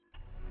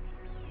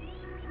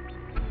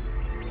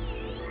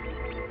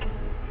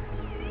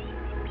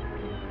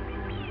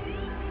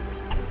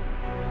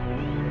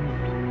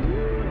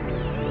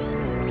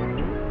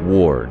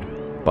Ward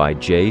by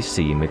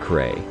J.C.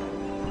 McRae,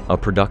 a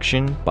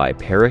production by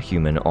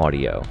Parahuman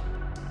Audio,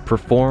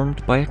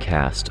 performed by a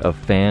cast of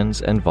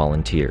fans and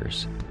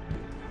volunteers.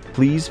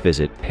 Please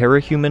visit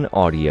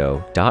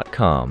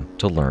parahumanaudio.com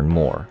to learn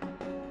more.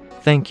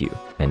 Thank you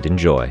and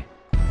enjoy.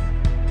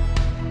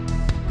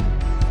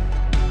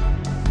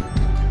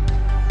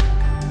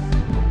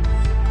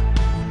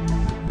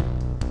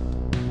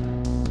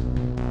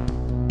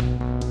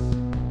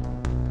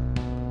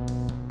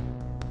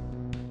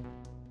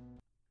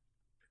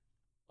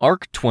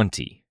 Arc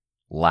 20,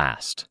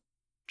 Last,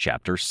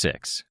 Chapter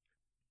 6.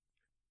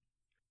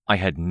 I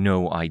had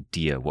no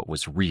idea what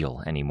was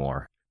real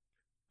anymore.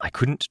 I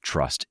couldn't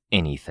trust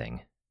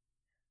anything.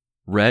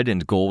 Red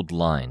and gold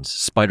lines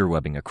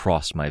spiderwebbing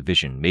across my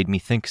vision made me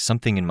think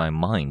something in my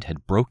mind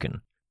had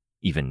broken,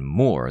 even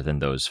more than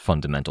those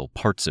fundamental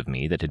parts of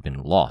me that had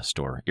been lost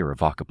or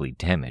irrevocably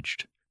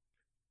damaged.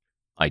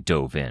 I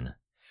dove in,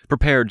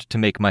 prepared to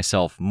make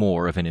myself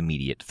more of an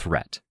immediate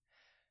threat.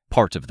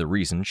 Part of the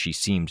reason she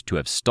seemed to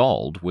have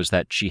stalled was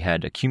that she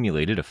had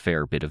accumulated a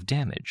fair bit of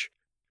damage.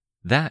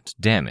 That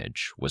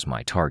damage was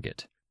my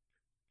target.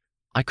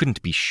 I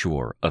couldn't be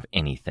sure of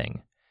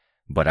anything,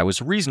 but I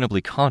was reasonably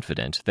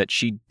confident that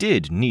she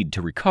did need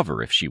to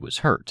recover if she was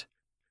hurt.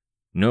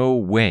 No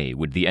way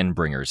would the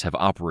Endbringers have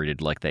operated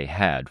like they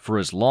had for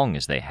as long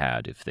as they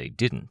had if they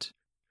didn't.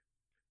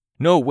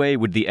 No way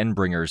would the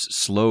Endbringers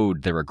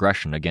slowed their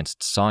aggression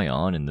against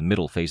Scion in the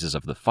middle phases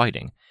of the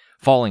fighting,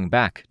 falling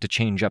back to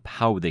change up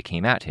how they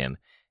came at him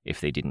if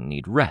they didn't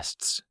need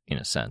rests, in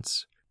a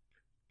sense.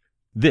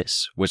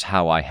 This was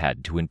how I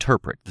had to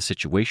interpret the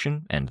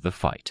situation and the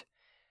fight,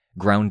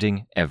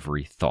 grounding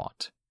every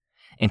thought.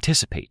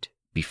 Anticipate,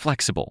 be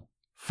flexible,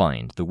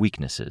 find the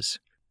weaknesses.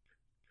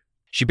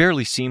 She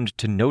barely seemed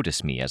to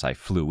notice me as I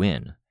flew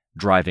in,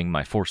 driving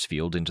my force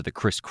field into the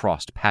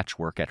crisscrossed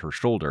patchwork at her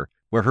shoulder,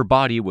 where her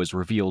body was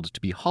revealed to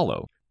be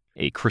hollow,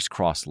 a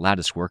crisscross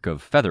latticework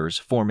of feathers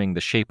forming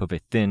the shape of a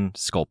thin,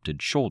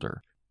 sculpted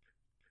shoulder.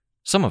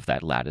 Some of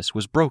that lattice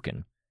was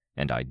broken,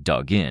 and I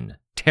dug in,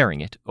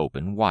 tearing it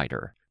open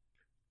wider.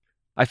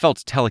 I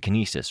felt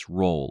telekinesis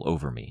roll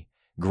over me,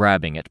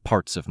 grabbing at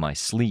parts of my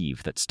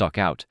sleeve that stuck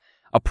out,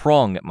 a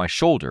prong at my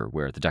shoulder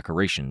where the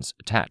decorations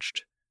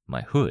attached,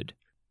 my hood.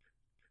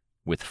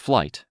 With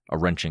flight, a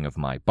wrenching of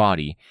my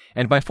body,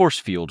 and my force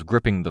field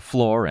gripping the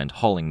floor and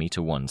hauling me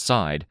to one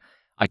side,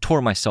 I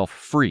tore myself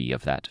free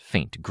of that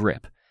faint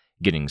grip,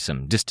 getting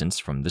some distance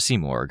from the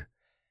Simorgh.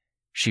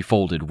 She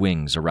folded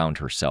wings around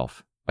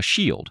herself, a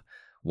shield,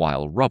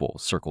 while rubble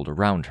circled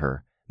around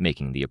her,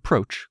 making the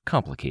approach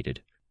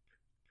complicated.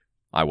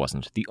 I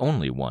wasn't the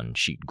only one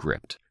she'd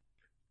gripped.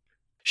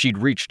 She'd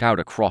reached out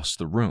across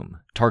the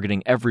room,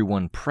 targeting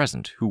everyone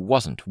present who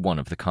wasn't one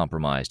of the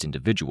compromised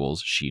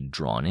individuals she'd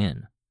drawn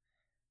in.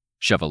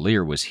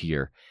 Chevalier was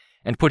here,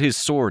 and put his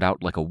sword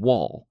out like a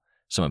wall,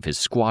 some of his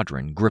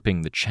squadron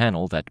gripping the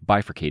channel that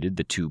bifurcated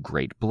the two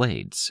great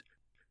blades.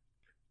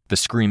 The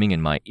screaming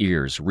in my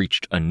ears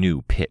reached a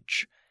new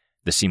pitch.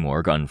 The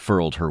Simorgh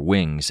unfurled her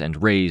wings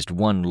and raised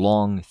one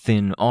long,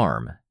 thin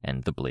arm,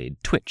 and the blade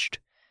twitched,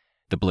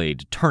 the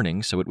blade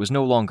turning so it was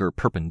no longer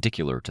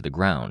perpendicular to the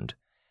ground.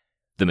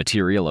 The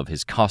material of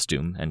his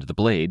costume and the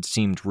blade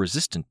seemed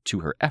resistant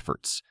to her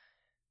efforts.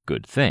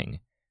 Good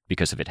thing,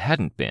 because if it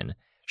hadn't been,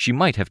 she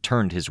might have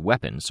turned his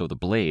weapon so the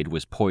blade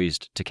was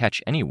poised to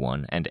catch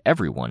anyone and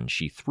everyone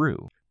she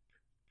threw.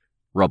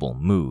 Rubble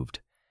moved.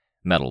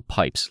 Metal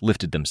pipes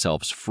lifted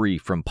themselves free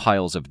from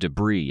piles of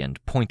debris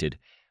and pointed,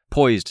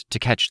 poised to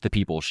catch the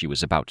people she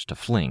was about to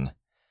fling.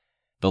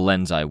 The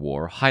lens I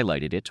wore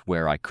highlighted it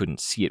where I couldn't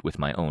see it with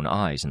my own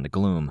eyes in the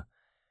gloom.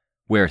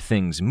 Where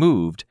things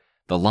moved,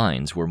 the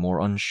lines were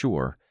more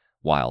unsure,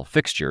 while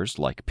fixtures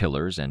like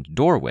pillars and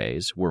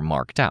doorways were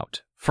marked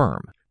out,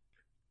 firm.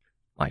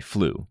 I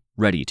flew,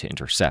 ready to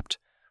intercept,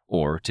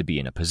 or to be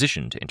in a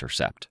position to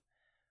intercept.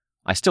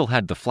 I still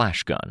had the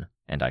flash gun,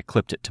 and I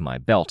clipped it to my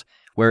belt,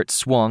 where it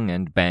swung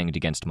and banged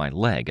against my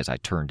leg as I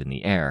turned in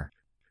the air.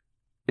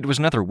 It was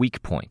another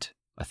weak point,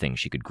 a thing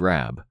she could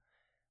grab,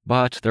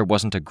 but there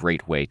wasn't a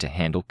great way to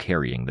handle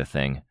carrying the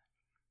thing.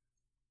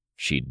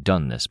 She'd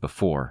done this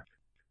before.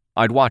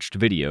 I'd watched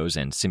videos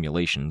and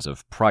simulations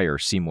of prior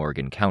Simorgh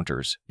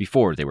encounters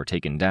before they were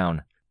taken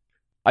down.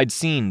 I'd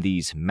seen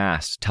these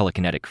mass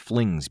telekinetic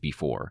flings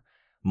before,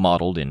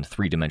 modeled in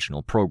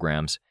three-dimensional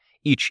programs,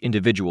 each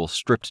individual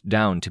stripped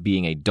down to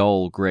being a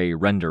dull gray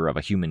render of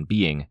a human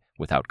being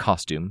without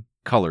costume,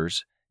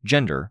 colors,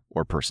 gender,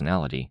 or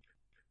personality.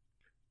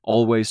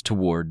 Always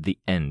toward the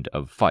end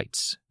of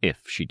fights,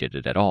 if she did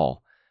it at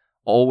all.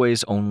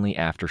 Always only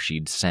after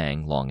she'd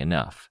sang long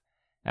enough,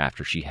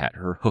 after she had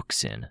her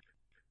hooks in.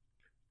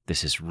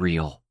 This is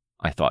real,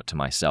 I thought to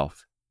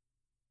myself.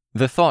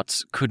 The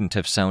thoughts couldn't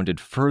have sounded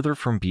further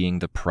from being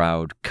the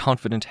proud,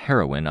 confident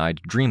heroine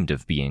I'd dreamed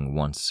of being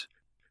once.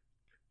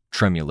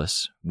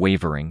 Tremulous,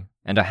 wavering,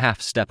 and a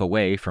half step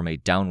away from a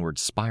downward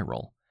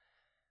spiral.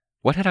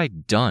 What had I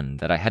done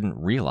that I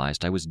hadn't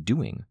realized I was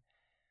doing?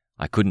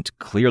 I couldn't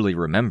clearly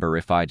remember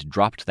if I'd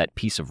dropped that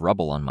piece of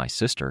rubble on my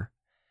sister.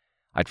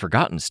 I'd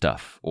forgotten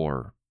stuff,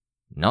 or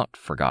not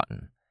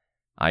forgotten.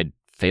 I'd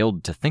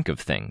failed to think of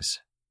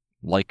things.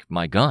 Like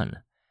my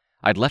gun.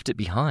 I'd left it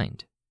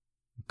behind.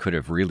 Could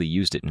have really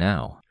used it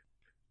now.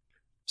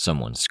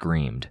 Someone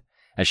screamed,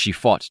 as she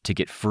fought to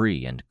get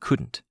free and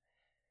couldn't.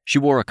 She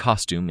wore a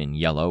costume in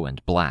yellow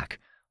and black,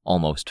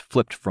 almost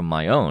flipped from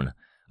my own,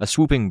 a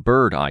swooping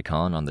bird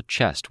icon on the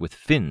chest with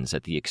fins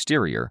at the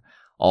exterior,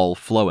 all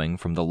flowing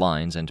from the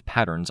lines and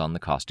patterns on the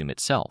costume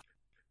itself.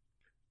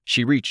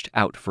 She reached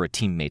out for a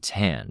teammate's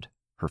hand,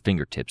 her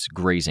fingertips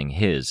grazing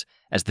his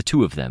as the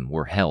two of them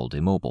were held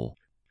immobile.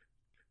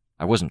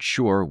 I wasn't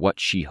sure what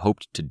she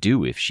hoped to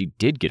do if she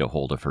did get a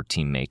hold of her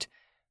teammate,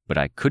 but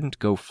I couldn't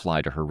go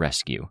fly to her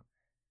rescue.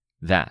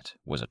 That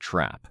was a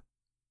trap.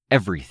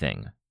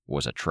 Everything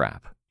was a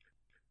trap.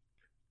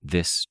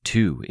 This,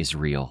 too, is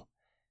real.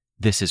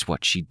 This is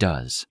what she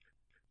does.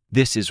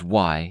 This is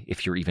why,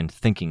 if you're even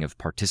thinking of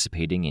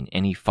participating in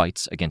any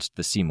fights against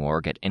the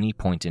Simorg at any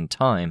point in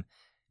time,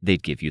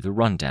 they'd give you the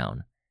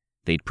rundown.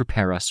 They'd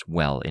prepare us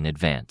well in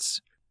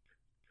advance.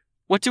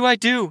 "What do I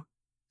do?"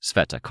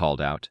 Sveta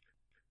called out.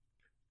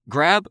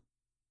 "Grab?"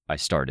 I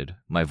started,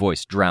 my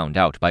voice drowned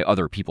out by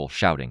other people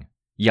shouting,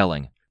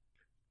 yelling.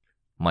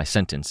 My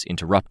sentence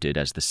interrupted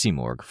as the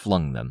Simorg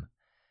flung them.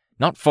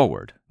 Not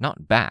forward,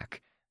 not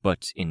back,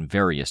 but in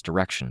various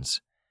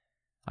directions.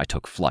 I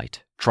took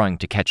flight, trying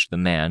to catch the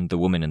man the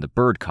woman in the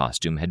bird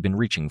costume had been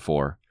reaching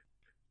for.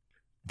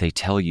 They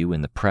tell you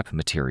in the prep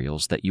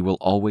materials that you will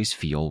always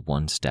feel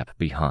one step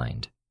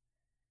behind.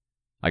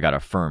 I got a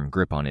firm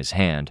grip on his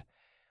hand.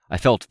 I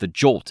felt the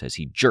jolt as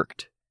he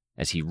jerked,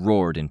 as he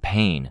roared in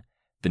pain,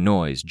 the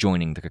noise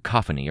joining the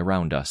cacophony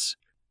around us.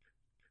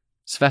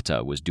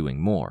 Sveta was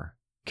doing more,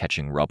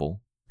 catching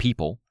rubble,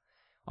 people.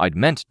 I'd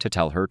meant to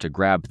tell her to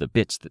grab the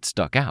bits that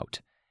stuck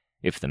out.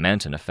 If the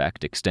Manton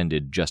effect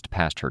extended just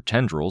past her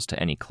tendrils to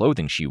any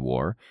clothing she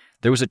wore,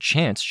 there was a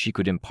chance she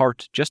could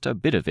impart just a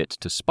bit of it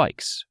to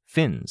spikes,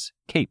 fins,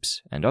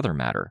 capes, and other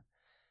matter.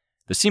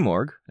 The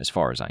Simorg, as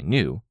far as I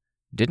knew,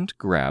 didn't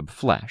grab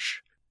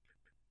flesh.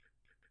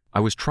 I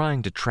was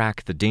trying to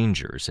track the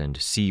dangers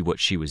and see what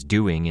she was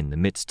doing in the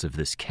midst of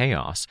this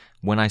chaos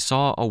when I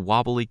saw a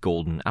wobbly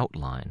golden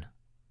outline.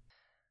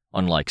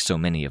 Unlike so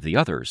many of the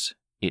others,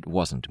 it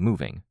wasn't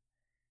moving.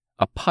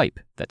 A pipe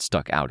that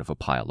stuck out of a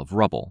pile of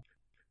rubble.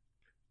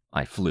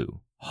 I flew,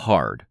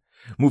 hard,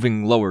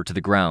 moving lower to the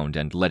ground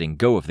and letting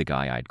go of the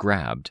guy I'd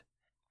grabbed.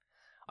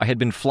 I had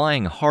been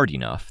flying hard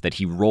enough that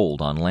he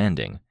rolled on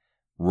landing,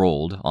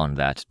 rolled on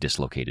that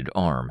dislocated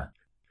arm.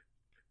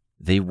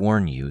 They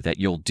warn you that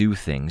you'll do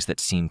things that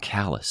seem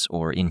callous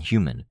or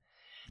inhuman,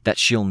 that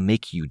she'll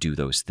make you do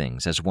those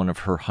things as one of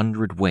her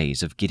 100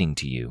 ways of getting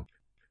to you.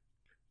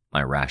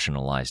 I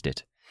rationalized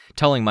it,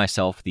 telling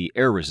myself the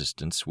air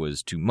resistance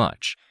was too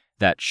much,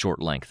 that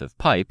short length of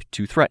pipe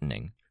too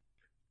threatening.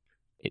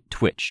 It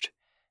twitched,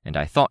 and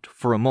I thought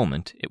for a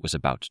moment it was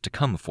about to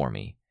come for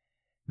me.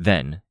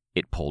 Then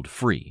it pulled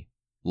free,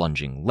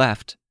 lunging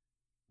left,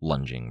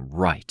 lunging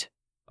right,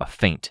 a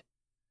feint.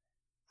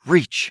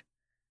 "Reach!"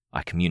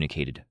 I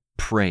communicated,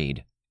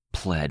 prayed,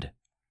 pled.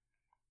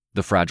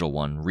 The fragile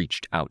one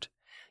reached out,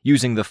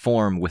 using the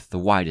form with the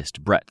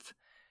widest breadth,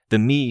 the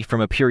me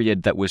from a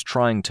period that was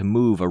trying to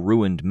move a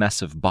ruined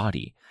mess of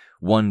body,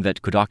 one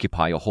that could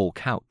occupy a whole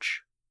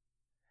couch.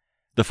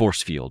 The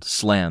force field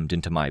slammed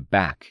into my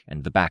back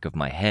and the back of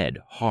my head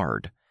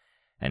hard,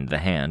 and the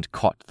hand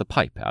caught the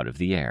pipe out of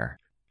the air.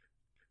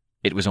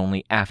 It was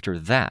only after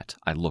that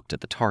I looked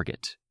at the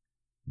target,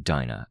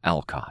 Dinah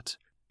Alcott.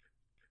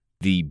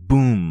 The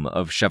boom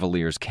of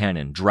Chevalier's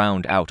cannon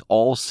drowned out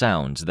all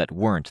sounds that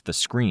weren't the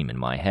scream in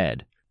my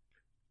head.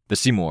 The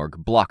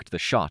Simorg blocked the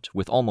shot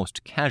with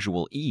almost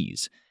casual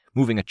ease,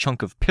 moving a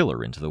chunk of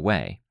pillar into the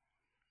way.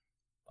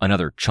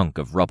 Another chunk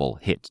of rubble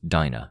hit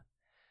Dinah,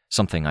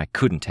 something I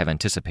couldn't have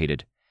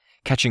anticipated,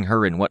 catching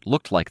her in what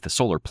looked like the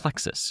solar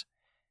plexus.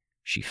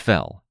 She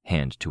fell,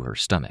 hand to her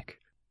stomach.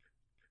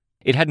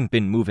 It hadn't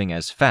been moving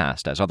as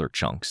fast as other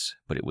chunks,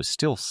 but it was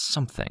still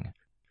something.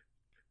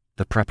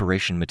 The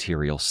preparation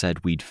material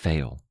said we'd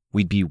fail,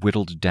 we'd be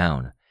whittled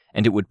down,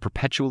 and it would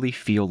perpetually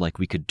feel like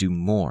we could do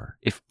more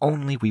if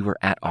only we were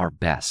at our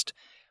best,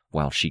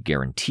 while she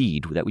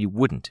guaranteed that we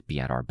wouldn't be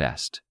at our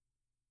best.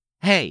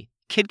 "Hey,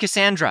 Kid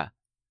Cassandra!"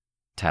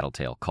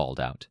 Tattletale called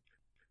out.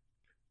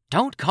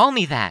 "Don't call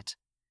me that!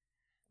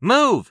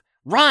 Move!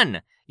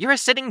 Run! You're a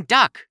sitting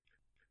duck!"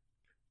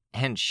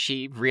 "And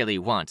she really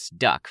wants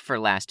duck for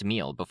last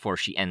meal before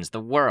she ends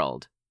the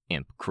world,"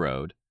 Imp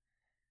crowed.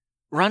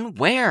 "Run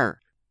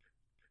where?"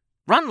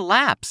 "Run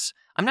laps!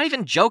 I'm not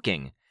even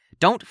joking!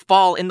 Don't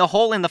fall in the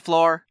hole in the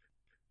floor!"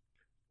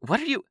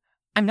 "What are you...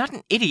 I'm not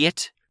an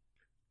idiot!"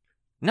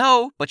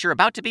 "No, but you're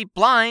about to be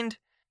blind!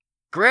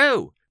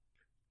 Gru!"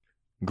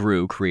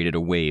 Gru created a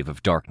wave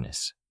of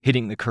darkness,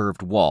 hitting the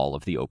curved wall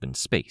of the open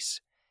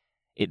space.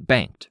 It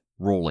banked,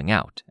 rolling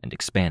out and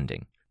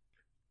expanding.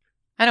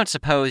 "I don't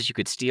suppose you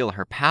could steal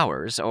her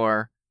powers,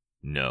 or..."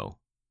 "No,"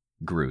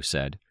 Gru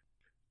said.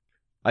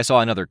 I saw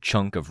another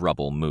chunk of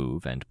rubble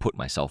move and put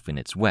myself in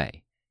its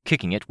way,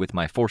 kicking it with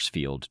my force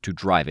field to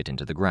drive it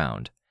into the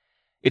ground.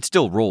 It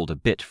still rolled a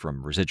bit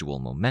from residual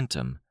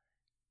momentum.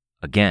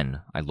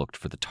 Again, I looked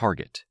for the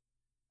target.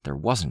 There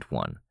wasn't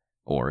one,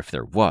 or if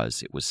there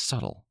was, it was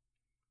subtle.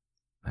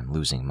 I'm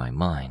losing my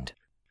mind.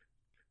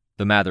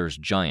 The Mather's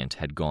giant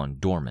had gone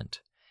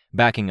dormant,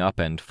 backing up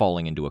and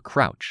falling into a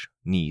crouch,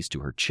 knees to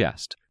her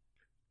chest.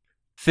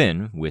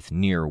 Thin, with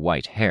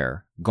near-white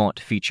hair, gaunt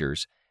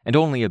features, and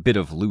only a bit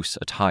of loose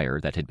attire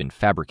that had been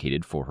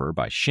fabricated for her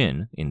by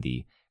Shin in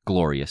the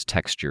glorious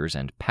textures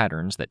and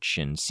patterns that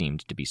Shin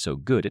seemed to be so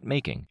good at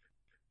making.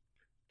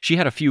 She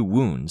had a few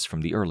wounds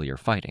from the earlier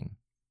fighting.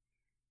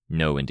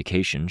 No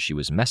indication she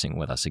was messing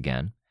with us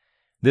again.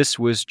 This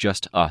was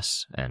just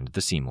us and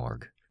the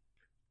Simorgh.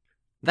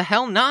 "The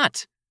hell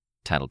not!"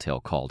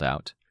 Tattletale called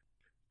out.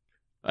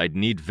 "I'd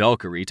need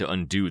Valkyrie to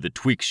undo the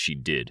tweaks she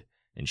did,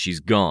 and she's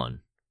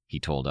gone," he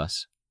told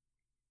us.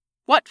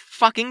 "What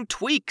fucking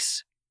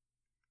tweaks?"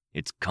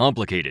 "It's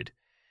complicated.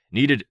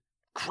 Needed...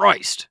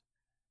 Christ!"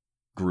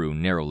 Gru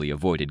narrowly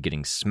avoided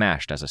getting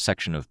smashed as a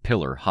section of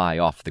pillar high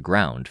off the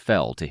ground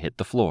fell to hit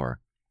the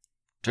floor.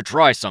 "To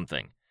try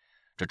something.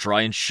 To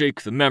try and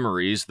shake the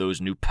memories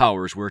those new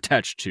powers were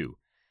attached to.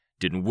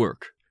 Didn't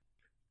work."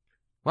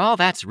 "Well,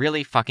 that's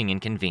really fucking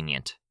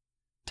inconvenient,"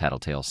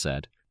 Tattletale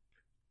said.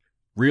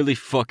 "Really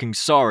fucking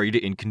sorry to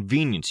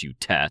inconvenience you,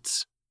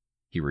 Tats,"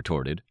 he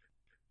retorted.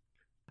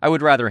 I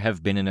would rather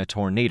have been in a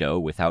tornado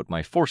without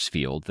my force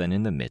field than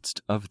in the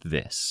midst of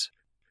this.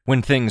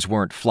 When things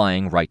weren't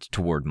flying right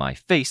toward my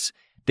face,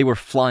 they were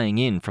flying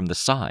in from the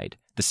side,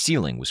 the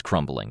ceiling was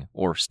crumbling,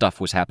 or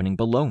stuff was happening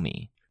below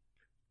me.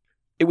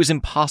 It was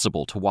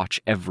impossible to watch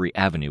every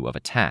avenue of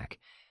attack,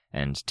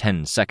 and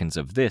 10 seconds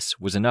of this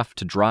was enough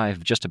to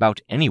drive just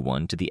about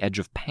anyone to the edge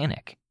of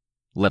panic,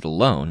 let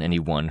alone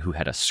anyone who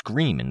had a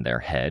scream in their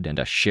head and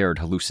a shared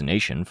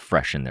hallucination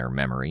fresh in their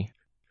memory.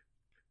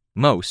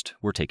 Most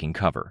were taking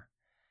cover.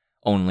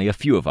 Only a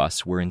few of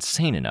us were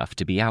insane enough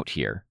to be out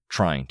here,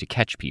 trying to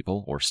catch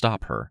people or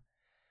stop her.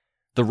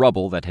 The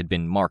rubble that had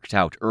been marked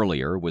out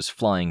earlier was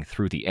flying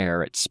through the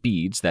air at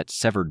speeds that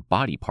severed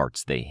body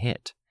parts they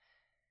hit.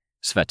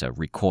 Sveta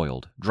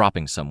recoiled,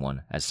 dropping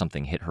someone as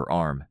something hit her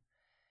arm.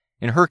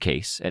 In her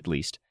case, at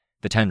least,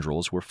 the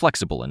tendrils were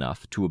flexible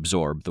enough to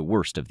absorb the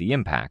worst of the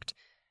impact,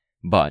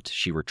 but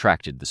she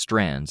retracted the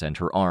strands and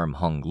her arm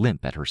hung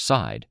limp at her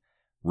side,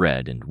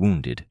 red and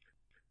wounded.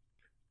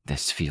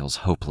 This feels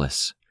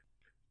hopeless.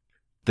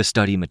 The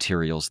study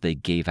materials they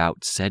gave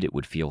out said it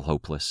would feel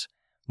hopeless,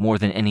 more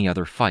than any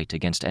other fight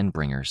against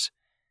Endbringers.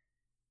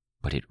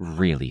 But it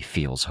really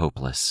feels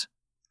hopeless.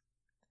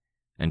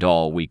 And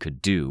all we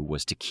could do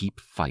was to keep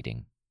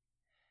fighting.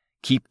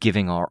 Keep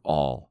giving our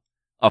all,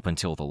 up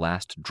until the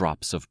last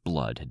drops of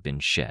blood had been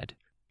shed.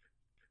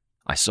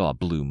 I saw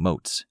blue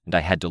motes, and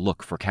I had to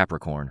look for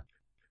Capricorn.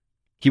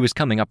 He was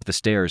coming up the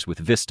stairs with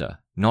Vista,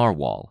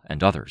 Narwhal,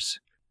 and others.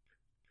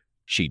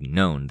 She'd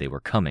known they were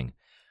coming,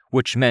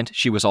 which meant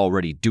she was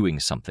already doing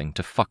something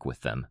to fuck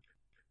with them.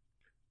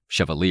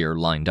 Chevalier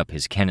lined up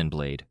his cannon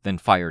blade, then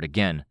fired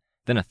again,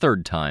 then a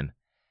third time.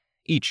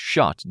 Each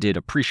shot did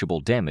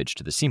appreciable damage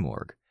to the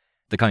Simorgh,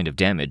 the kind of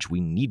damage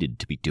we needed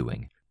to be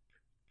doing.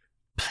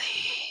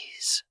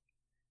 "Please,"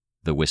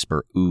 the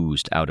whisper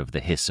oozed out of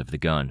the hiss of the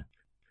gun.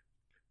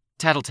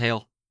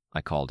 "Tattletale,"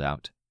 I called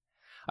out.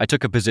 I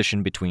took a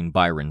position between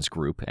Byron's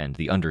group and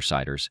the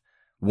Undersiders,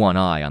 one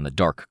eye on the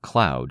dark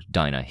cloud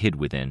Dinah hid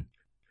within.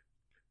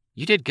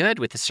 "You did good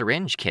with the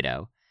syringe,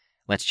 kiddo.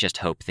 Let's just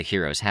hope the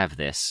heroes have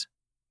this."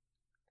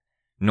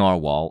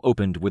 Narwhal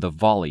opened with a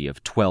volley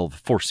of 12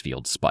 force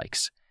field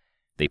spikes.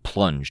 They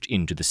plunged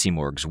into the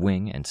Simorgh's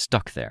wing and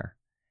stuck there.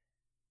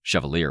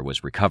 Chevalier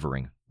was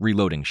recovering,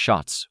 reloading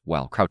shots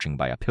while crouching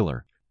by a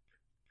pillar.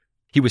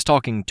 He was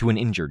talking to an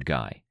injured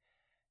guy.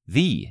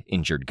 The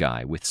injured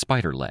guy with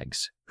spider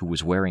legs, who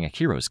was wearing a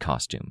hero's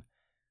costume,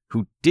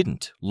 who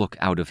didn't look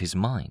out of his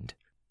mind.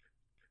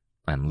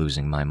 I'm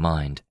losing my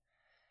mind.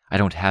 I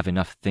don't have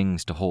enough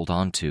things to hold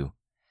on to.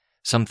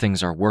 Some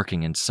things are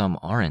working and some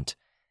aren't.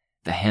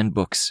 The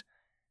handbooks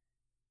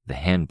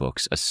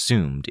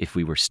assumed if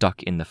we were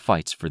stuck in the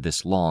fights for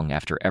this long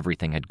after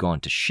everything had gone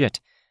to shit,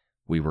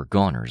 we were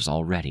goners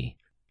already.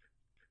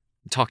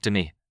 "Talk to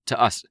me. To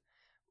us.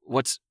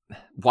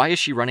 Why is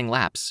she running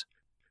laps?"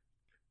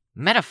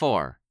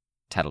 "Metaphor,"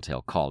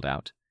 Tattletale called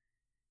out.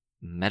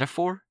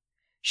 "Metaphor?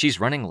 She's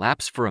running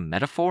laps for a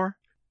metaphor?"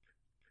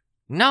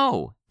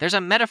 "No, there's a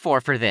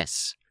metaphor for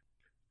this."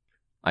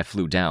 I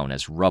flew down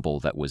as rubble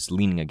that was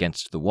leaning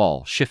against the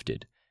wall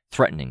shifted,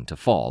 threatening to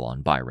fall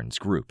on Byron's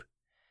group.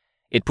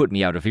 It put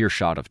me out of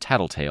earshot of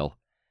Tattletale.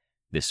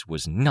 This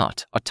was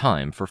not a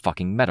time for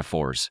fucking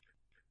metaphors.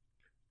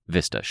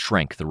 Vista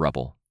shrank the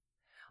rubble.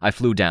 I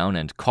flew down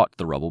and caught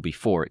the rubble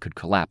before it could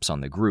collapse on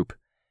the group.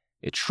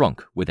 It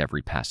shrunk with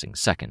every passing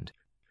second.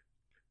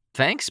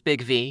 "Thanks,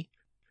 Big V."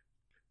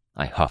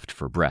 I huffed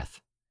for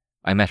breath.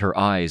 I met her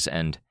eyes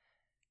and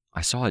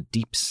I saw a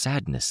deep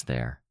sadness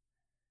there.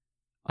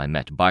 I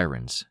met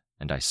Byron's,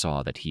 and I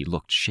saw that he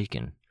looked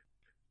shaken.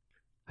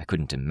 I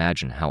couldn't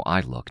imagine how I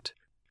looked.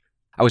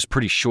 I was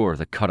pretty sure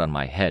the cut on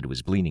my head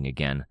was bleeding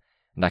again,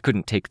 and I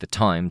couldn't take the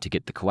time to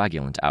get the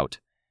coagulant out.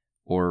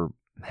 Or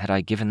had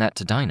I given that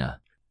to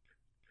Dinah?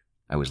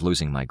 I was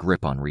losing my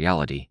grip on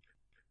reality.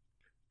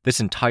 This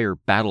entire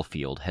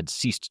battlefield had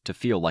ceased to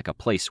feel like a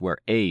place where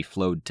A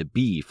flowed to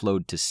B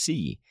flowed to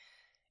C.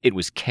 It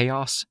was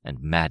chaos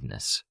and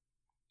madness.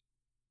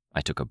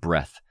 I took a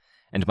breath,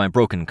 and my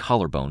broken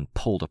collarbone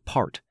pulled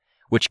apart,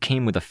 which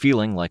came with a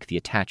feeling like the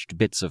attached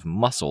bits of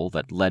muscle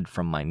that led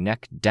from my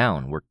neck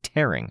down were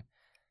tearing.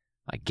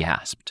 I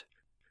gasped.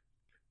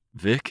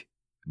 "Vic?"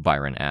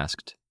 Byron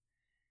asked.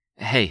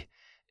 "Hey,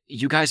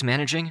 you guys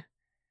managing?"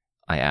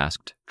 I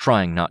asked,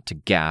 trying not to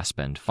gasp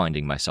and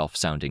finding myself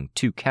sounding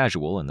too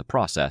casual in the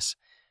process.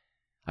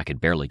 I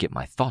could barely get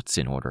my thoughts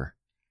in order.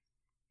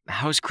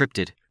 "How's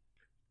Cryptid?"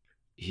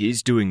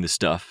 "He's doing the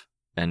stuff,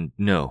 and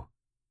no,"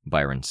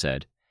 Byron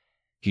said.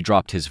 He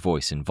dropped his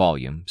voice in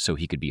volume so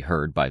he could be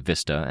heard by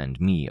Vista and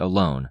me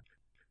alone.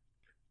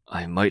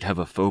 "I might have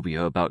a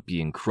phobia about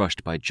being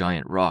crushed by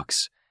giant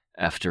rocks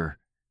after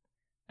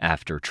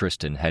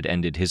Tristan had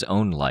ended his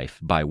own life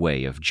by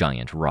way of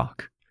giant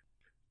rock.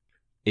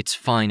 "It's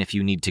fine if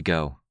you need to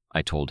go,"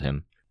 I told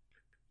him.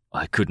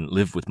 "I couldn't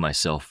live with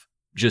myself.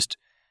 Just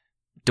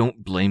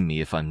don't blame me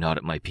if I'm not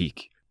at my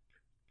peak."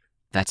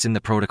 "That's in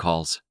the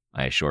protocols,"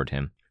 I assured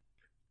him.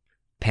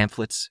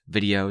 "Pamphlets,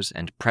 videos,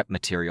 and prep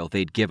material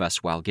they'd give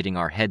us while getting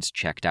our heads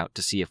checked out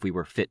to see if we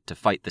were fit to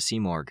fight the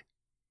Simorgh."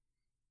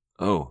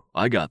 "Oh,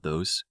 I got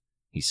those,"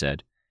 he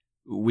said.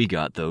 "We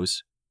got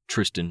those,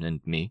 Tristan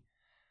and me.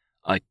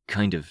 I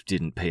kind of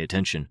didn't pay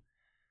attention.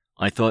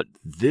 I thought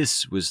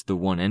this was the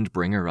one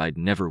Endbringer I'd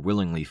never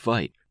willingly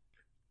fight."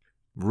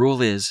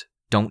 "Rule is,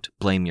 don't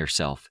blame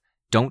yourself.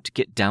 Don't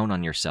get down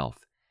on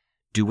yourself.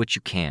 Do what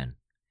you can.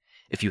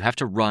 If you have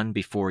to run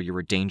before you're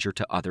a danger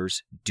to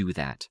others, do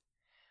that.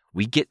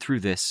 We get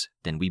through this,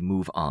 then we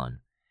move on.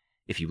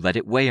 If you let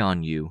it weigh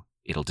on you,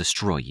 it'll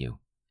destroy you."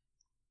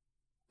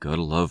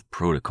 "Gotta love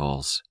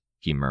protocols,"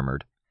 he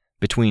murmured,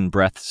 between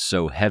breaths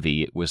so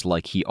heavy it was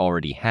like he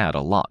already had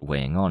a lot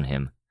weighing on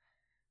him.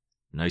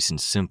 "Nice and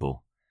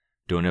simple.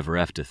 Don't ever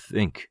have to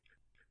think."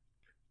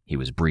 He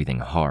was breathing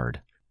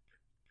hard.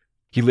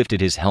 He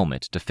lifted his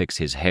helmet to fix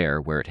his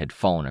hair where it had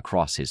fallen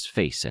across his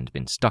face and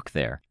been stuck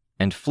there,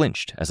 and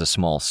flinched as a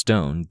small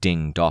stone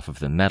dinged off of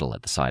the metal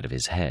at the side of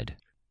his head.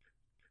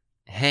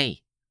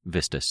 "Hey,"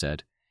 Vista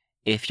said,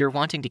 "if you're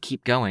wanting to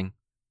keep going—"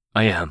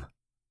 "I am,"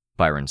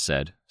 Byron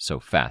said, so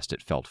fast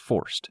it felt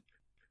forced.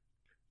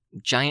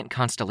 "Giant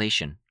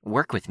constellation.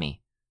 Work with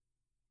me."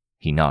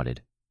 He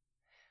nodded.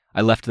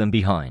 I left them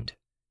behind.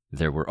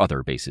 There were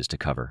other bases to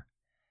cover.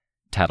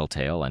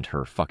 Tattletale and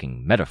her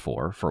fucking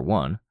metaphor, for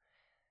one.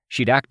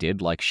 She'd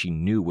acted like she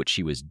knew what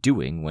she was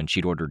doing when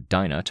she'd ordered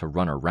Dinah to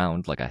run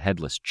around like a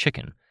headless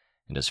chicken,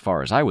 and as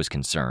far as I was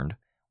concerned,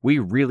 we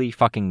really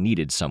fucking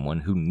needed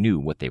someone who knew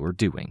what they were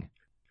doing.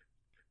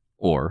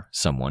 Or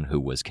someone who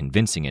was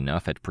convincing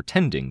enough at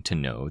pretending to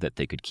know that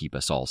they could keep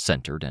us all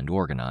centered and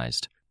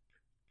organized.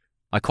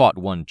 I caught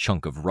one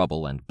chunk of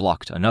rubble and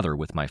blocked another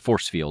with my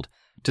force field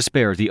to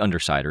spare the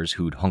Undersiders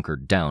who'd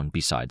hunkered down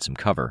beside some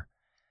cover.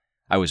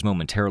 I was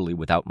momentarily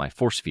without my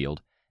force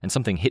field, and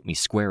something hit me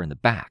square in the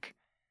back.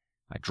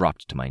 I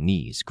dropped to my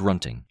knees,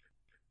 grunting.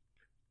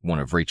 One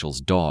of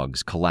Rachel's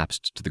dogs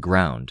collapsed to the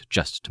ground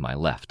just to my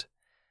left.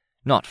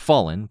 Not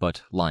fallen,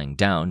 but lying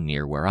down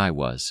near where I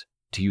was,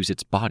 to use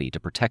its body to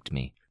protect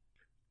me.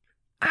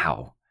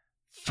 Ow.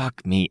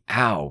 Fuck me,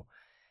 ow.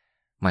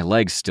 My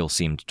legs still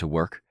seemed to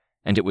work,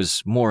 and it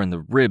was more in the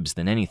ribs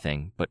than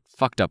anything, but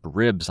fucked up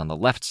ribs on the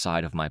left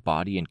side of my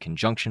body in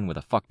conjunction with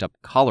a fucked up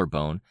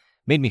collarbone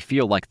made me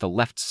feel like the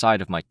left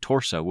side of my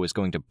torso was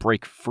going to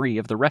break free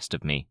of the rest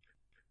of me.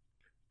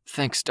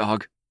 "Thanks,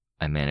 dog,"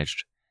 I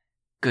managed.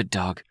 "Good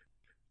dog."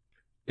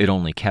 It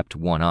only kept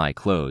one eye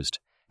closed,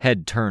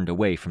 head turned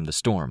away from the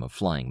storm of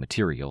flying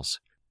materials.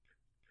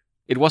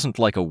 It wasn't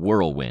like a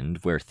whirlwind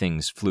where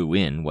things flew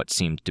in what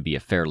seemed to be a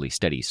fairly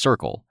steady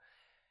circle.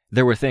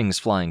 There were things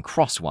flying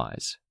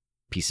crosswise.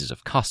 Pieces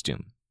of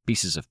costume,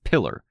 pieces of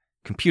pillar,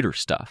 computer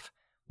stuff,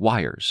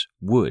 wires,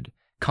 wood,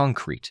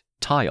 concrete,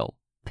 tile,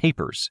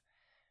 papers.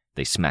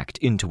 They smacked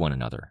into one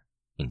another,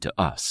 into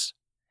us.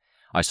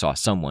 I saw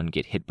someone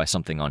get hit by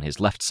something on his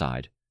left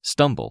side,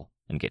 stumble,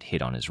 and get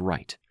hit on his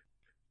right.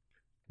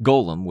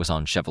 Golem was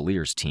on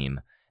Chevalier's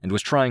team, and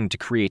was trying to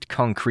create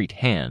concrete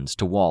hands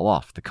to wall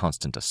off the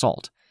constant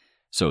assault,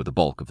 so the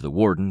bulk of the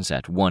wardens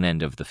at one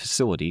end of the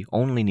facility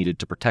only needed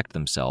to protect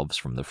themselves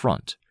from the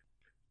front.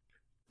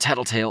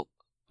 "Tattletale,"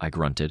 I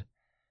grunted.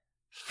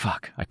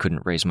 Fuck, I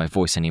couldn't raise my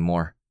voice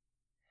anymore.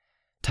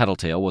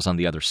 Tattletale was on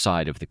the other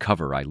side of the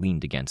cover I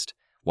leaned against,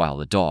 while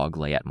the dog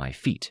lay at my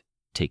feet,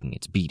 taking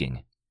its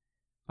beating.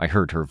 I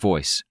heard her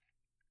voice.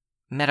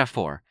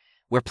 "Metaphor.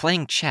 We're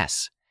playing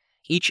chess.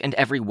 Each and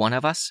every one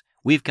of us,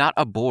 we've got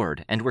a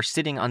board, and we're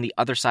sitting on the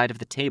other side of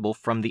the table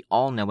from the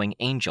all-knowing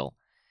Angel.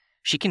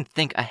 She can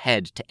think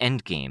ahead to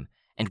endgame,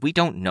 and we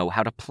don't know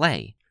how to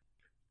play."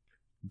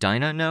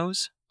 "Dinah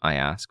knows?" I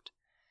asked.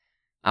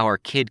 "Our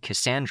kid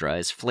Cassandra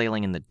is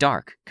flailing in the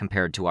dark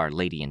compared to our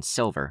lady in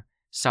silver.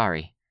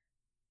 Sorry."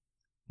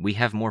 "We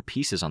have more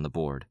pieces on the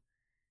board."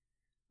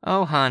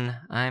 "Oh,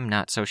 hun, I'm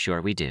not so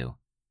sure we do."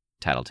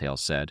 Tattletale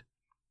said.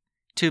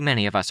 Too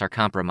many of us are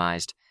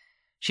compromised.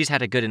 She's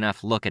had a good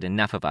enough look at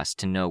enough of us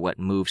to know what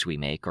moves we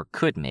make or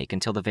could make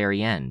until the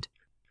very end.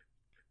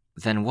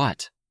 Then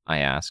what? I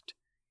asked.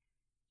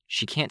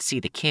 She can't see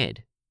the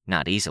kid.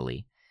 Not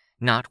easily.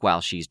 Not while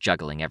she's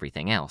juggling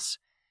everything else.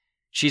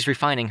 She's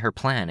refining her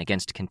plan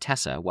against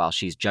Contessa while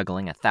she's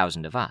juggling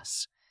 1,000 of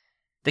us.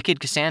 The kid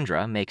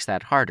Cassandra makes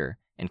that harder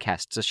and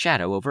casts a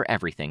shadow over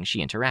everything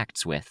she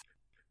interacts with.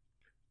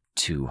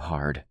 Too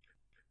hard.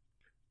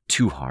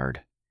 Too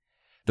hard.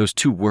 Those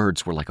 2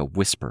 words were like a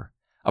whisper,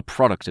 a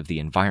product of the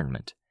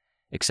environment,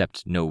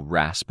 except no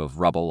rasp of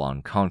rubble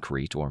on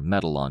concrete or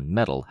metal on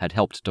metal had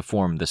helped to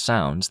form the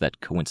sounds that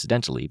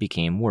coincidentally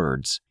became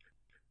words.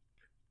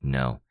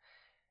 No,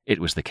 it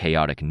was the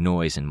chaotic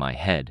noise in my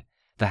head,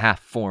 the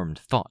half-formed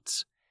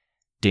thoughts,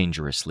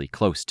 dangerously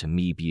close to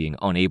me being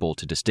unable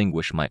to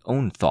distinguish my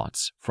own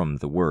thoughts from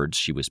the words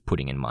she was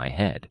putting in my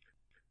head.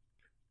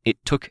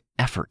 It took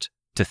effort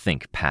to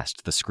think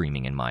past the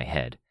screaming in my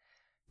head,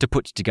 to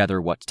put together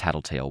what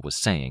Tattletale was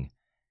saying.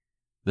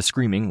 The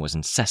screaming was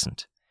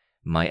incessant.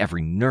 My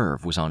every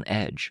nerve was on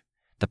edge.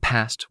 The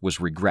past was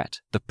regret,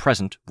 the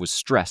present was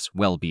stress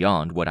well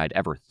beyond what I'd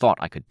ever thought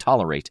I could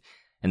tolerate,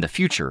 and the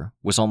future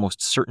was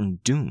almost certain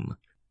doom.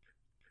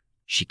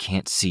 She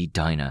can't see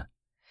Dinah.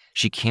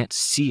 She can't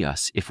see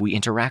us if we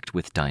interact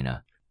with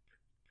Dinah.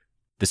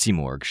 The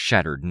Simorgh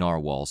shattered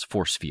Narwhal's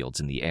force fields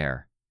in the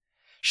air.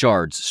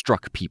 Shards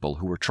struck people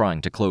who were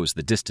trying to close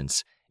the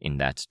distance in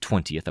that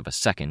 20th of a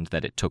second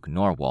that it took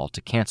Narwhal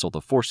to cancel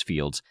the force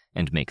fields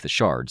and make the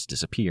shards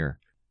disappear.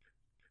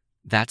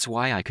 That's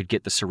why I could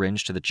get the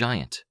syringe to the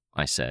giant,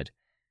 I said.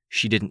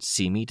 She didn't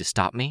see me to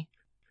stop me?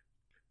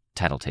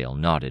 Tattletale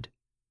nodded.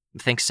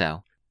 Think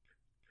so.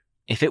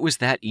 If it was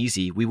that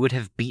easy, we would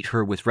have beat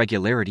her with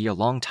regularity a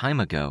long time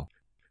ago.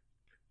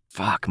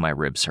 Fuck, my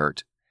ribs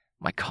hurt.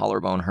 My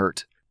collarbone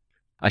hurt.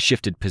 I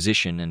shifted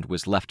position and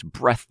was left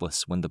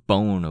breathless when the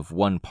bone of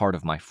one part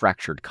of my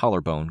fractured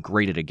collarbone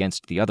grated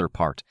against the other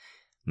part,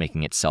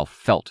 making itself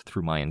felt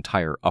through my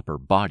entire upper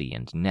body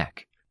and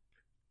neck.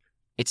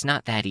 It's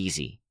not that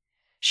easy.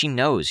 She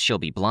knows she'll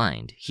be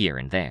blind here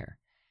and there.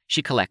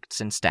 She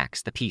collects and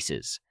stacks the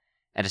pieces.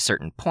 At a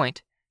certain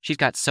point, she's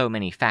got so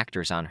many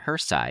factors on her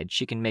side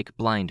she can make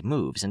blind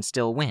moves and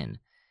still win.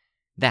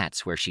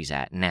 That's where she's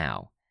at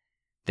now.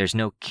 There's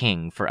no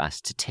king for us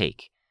to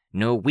take,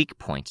 no weak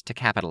point to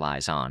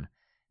capitalize on,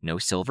 no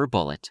silver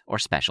bullet or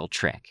special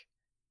trick,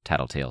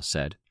 Tattletale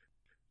said.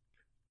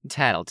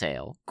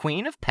 Tattletale,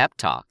 queen of pep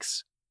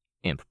talks,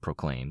 Imp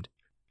proclaimed.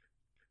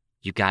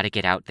 You gotta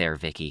get out there,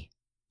 Vicky,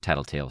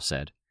 Tattletale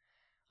said.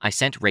 I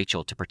sent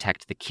Rachel to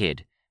protect the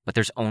kid, but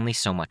there's only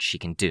so much she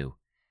can do.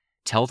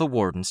 Tell the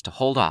wardens to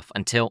hold off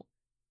until...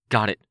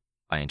 Got it,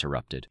 I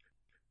interrupted.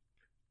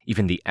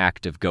 Even the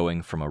act of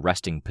going from a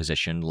resting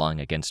position lying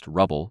against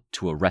rubble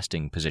to a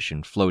resting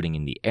position floating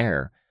in the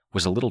air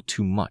was a little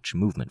too much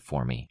movement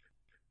for me.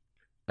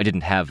 I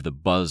didn't have the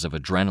buzz of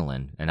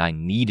adrenaline, and I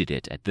needed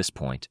it at this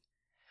point.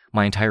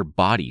 My entire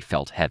body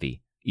felt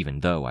heavy,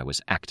 even though I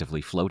was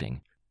actively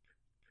floating.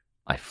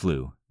 I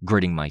flew,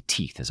 gritting my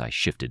teeth as I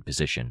shifted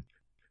position.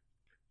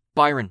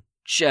 Byron,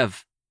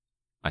 Chev,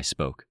 I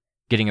spoke,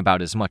 getting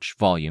about as much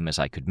volume as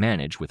I could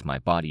manage with my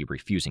body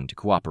refusing to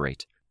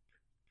cooperate.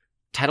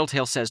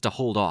 Tattletale says to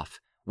hold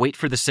off. Wait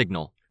for the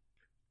signal.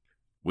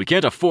 We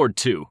can't afford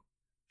to,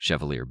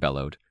 Chevalier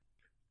bellowed.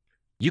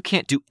 You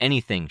can't do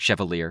anything,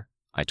 Chevalier,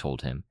 I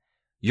told him.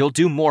 You'll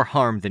do more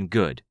harm than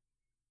good.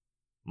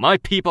 My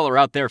people are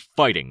out there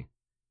fighting,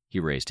 he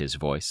raised his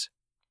voice.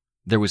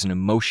 There was an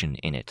emotion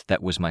in it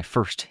that was my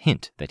first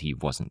hint that he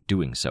wasn't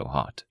doing so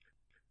hot.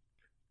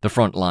 The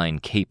front line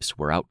capes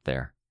were out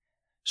there.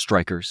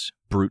 Strikers,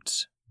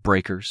 brutes,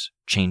 breakers,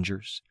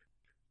 changers.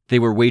 They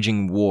were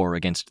waging war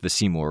against the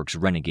Simorgh's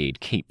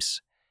renegade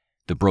capes.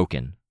 The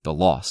broken, the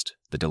lost,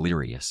 the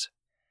delirious.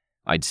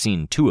 I'd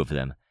seen 2 of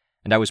them,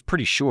 and I was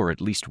pretty sure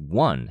at least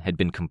one had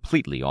been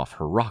completely off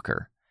her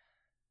rocker.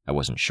 I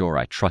wasn't sure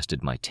I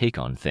trusted my take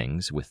on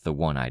things with the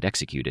one I'd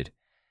executed.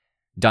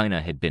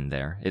 Dinah had been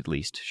there, at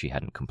least she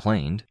hadn't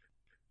complained.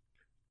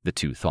 The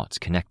 2 thoughts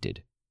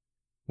connected.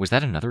 Was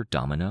that another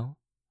domino?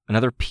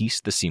 Another piece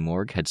the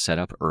Simorgh had set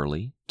up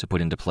early to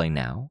put into play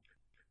now?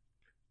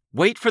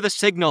 Wait for the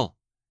signal!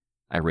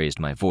 I raised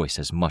my voice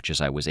as much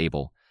as I was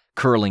able,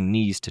 curling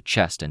knees to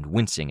chest and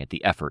wincing at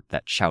the effort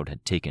that shout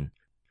had taken.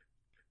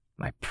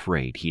 I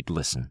prayed he'd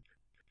listen.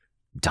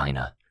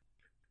 Dinah.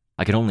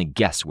 I could only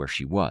guess where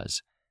she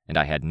was, and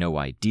I had no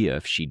idea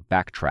if she'd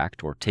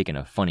backtracked or taken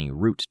a funny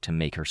route to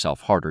make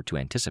herself harder to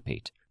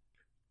anticipate.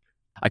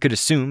 I could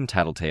assume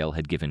Tattletale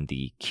had given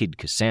the kid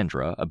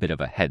Cassandra a bit of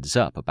a heads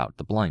up about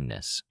the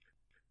blindness.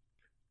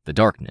 The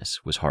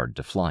darkness was hard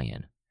to fly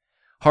in.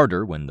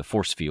 Harder when the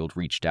force field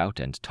reached out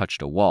and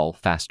touched a wall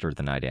faster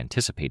than I'd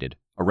anticipated,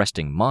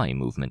 arresting my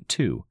movement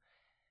too.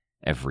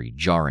 Every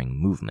jarring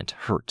movement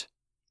hurt.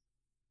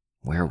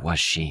 Where was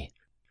she?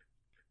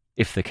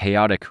 If the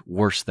chaotic,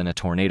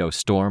 worse-than-a-tornado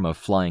storm of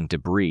flying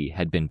debris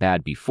had been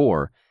bad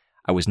before,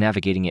 I was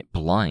navigating it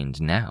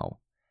blind now.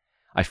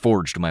 I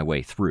forged my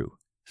way through,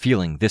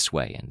 feeling this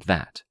way and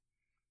that.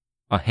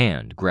 A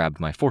hand grabbed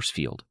my force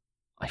field.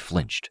 I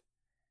flinched.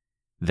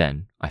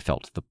 Then I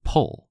felt the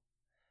pull.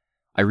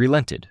 I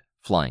relented,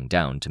 flying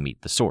down to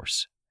meet the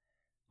source.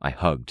 I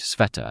hugged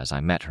Sveta as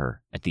I met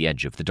her at the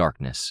edge of the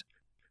darkness.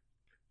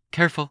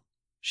 "Careful,"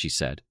 she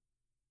said.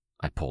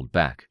 I pulled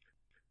back.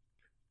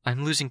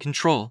 "I'm losing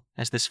control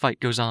as this fight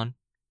goes on."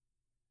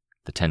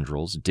 The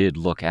tendrils did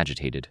look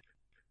agitated.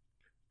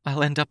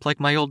 "I'll end up like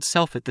my old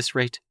self at this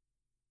rate."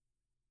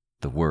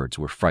 The words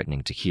were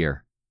frightening to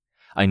hear.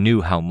 I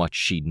knew how much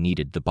she'd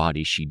needed the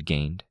body she'd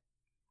gained.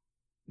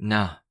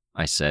 "Nah,"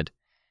 I said.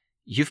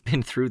 "You've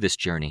been through this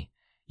journey.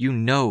 You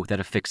know that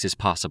a fix is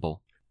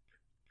possible."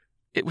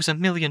 "It was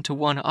 1,000,000 to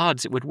 1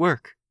 odds it would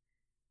work."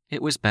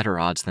 "It was better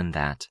odds than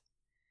that."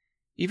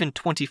 "Even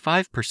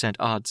 25%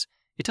 odds.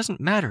 It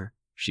doesn't matter,"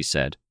 she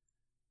said.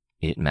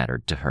 It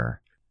mattered to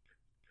her.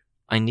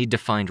 "I need to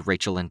find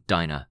Rachel and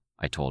Dinah,"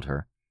 I told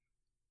her.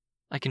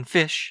 "I can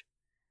fish."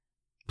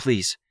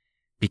 "Please,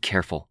 be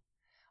careful.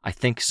 I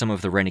think some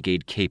of the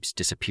renegade capes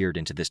disappeared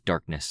into this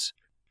darkness."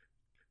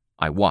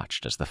 I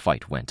watched as the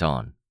fight went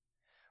on.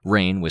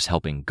 Rain was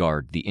helping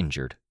guard the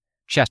injured.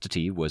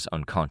 Chastity was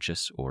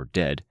unconscious or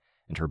dead,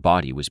 and her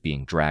body was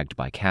being dragged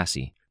by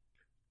Cassie.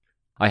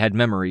 I had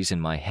memories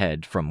in my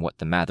head from what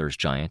the Mathers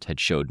giant had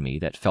showed me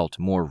that felt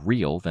more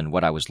real than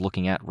what I was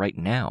looking at right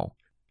now.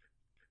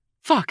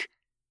 "Fuck!"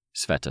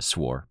 Sveta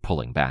swore,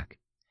 pulling back.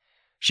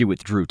 She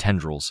withdrew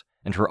tendrils,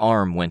 and her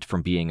arm went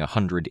from being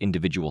 100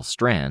 individual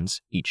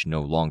strands, each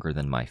no longer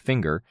than my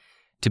finger,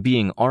 to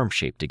being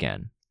arm-shaped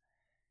again,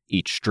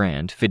 each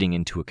strand fitting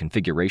into a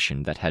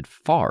configuration that had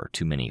far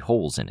too many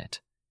holes in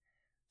it.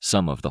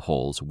 Some of the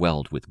holes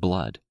welled with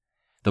blood,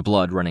 the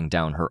blood running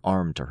down her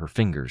arm to her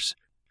fingers.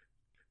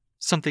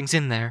 "Something's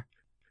in there."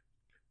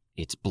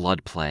 "It's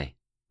blood play,"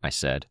 I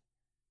said.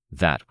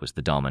 That was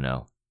the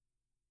domino.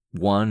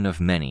 One of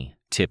many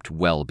tipped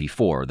well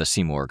before the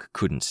Simorgh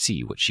couldn't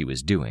see what she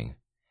was doing,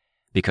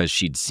 because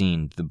she'd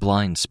seen the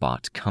blind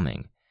spot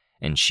coming,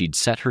 and she'd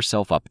set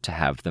herself up to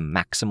have the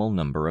maximal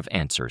number of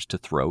answers to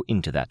throw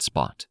into that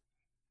spot.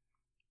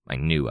 I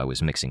knew I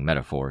was mixing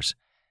metaphors,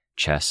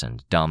 chess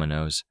and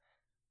dominoes.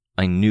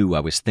 I knew I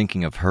was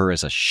thinking of her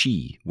as a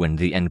she when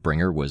the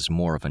Endbringer was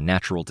more of a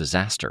natural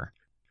disaster.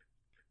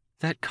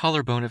 "That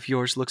collarbone of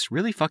yours looks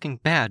really fucking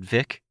bad,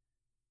 Vic,"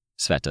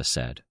 Sveta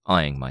said,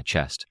 eyeing my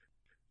chest.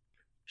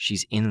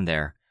 "She's in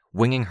there,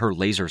 winging her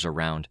lasers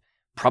around,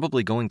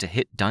 probably going to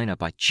hit Dinah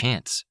by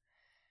chance.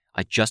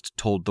 I just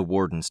told the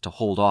wardens to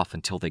hold off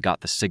until they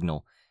got the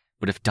signal,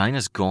 but if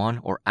Dinah's gone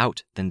or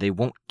out, then they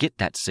won't get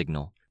that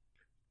signal."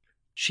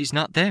 "She's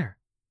not there,"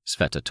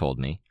 Sveta told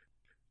me.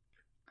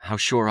 "How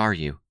sure are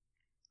you?"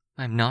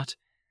 "I'm not.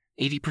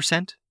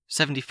 80%?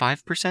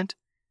 75%?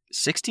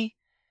 60?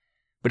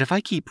 But if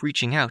I keep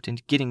reaching out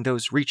and getting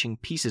those reaching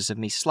pieces of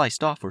me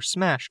sliced off or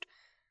smashed,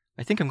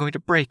 I think I'm going to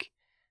break,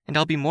 and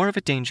I'll be more of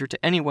a danger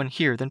to anyone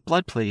here than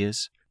blood play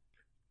is."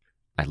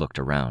 I looked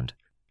around.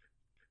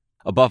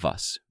 Above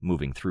us,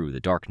 moving through the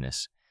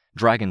darkness,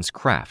 Dragon's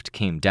craft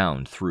came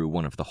down through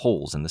one of the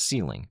holes in the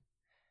ceiling.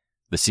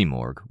 The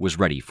Simorgh was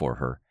ready for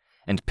her,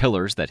 and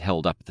pillars that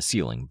held up the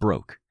ceiling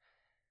broke.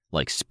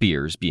 Like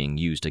spears being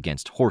used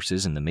against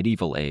horses in the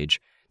medieval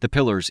age, the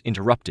pillars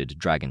interrupted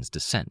Dragon's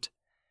descent.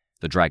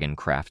 The dragon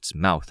craft's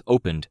mouth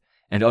opened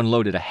and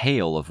unloaded a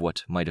hail of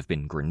what might have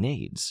been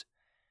grenades.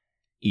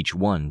 Each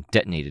one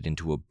detonated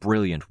into a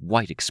brilliant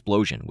white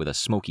explosion with a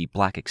smoky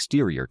black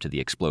exterior to the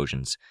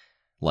explosions,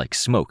 like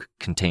smoke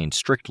contained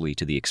strictly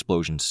to the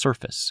explosion's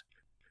surface.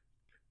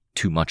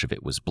 Too much of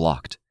it was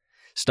blocked,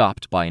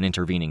 stopped by an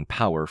intervening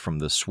power from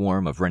the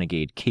swarm of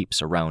renegade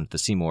capes around the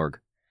Simorgh.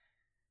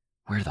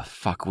 Where the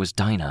fuck was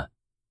Dinah?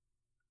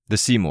 The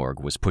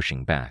Simorgh was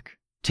pushing back,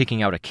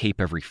 taking out a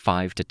cape every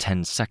 5 to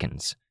 10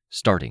 seconds,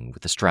 starting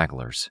with the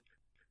stragglers.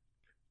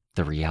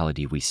 The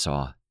reality we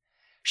saw.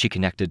 She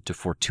connected to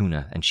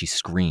Fortuna and she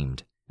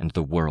screamed, and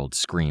the world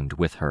screamed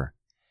with her.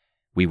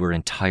 We were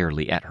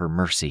entirely at her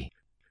mercy.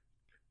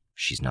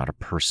 She's not a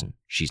person.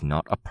 She's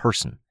not a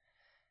person.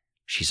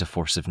 She's a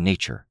force of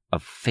nature,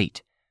 of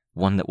fate,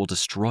 one that will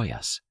destroy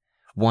us,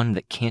 one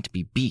that can't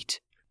be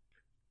beat.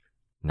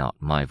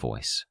 Not my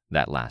voice,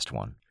 that last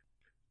one.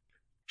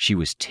 She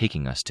was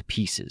taking us to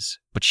pieces,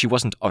 but she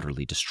wasn't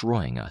utterly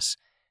destroying us,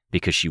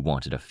 because she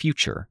wanted a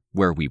future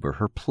where we were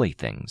her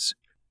playthings.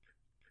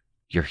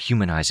 You're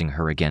humanizing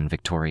her again,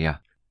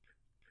 Victoria.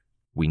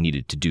 We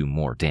needed to do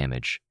more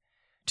damage.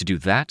 To do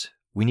that,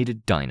 we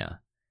needed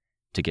Dinah.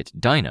 To get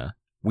Dinah,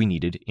 we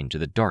needed Into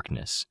the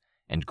Darkness,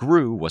 and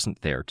Gru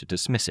wasn't there to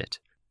dismiss it.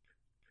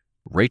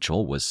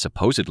 Rachel was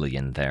supposedly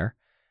in there.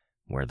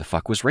 Where the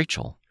fuck was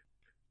Rachel?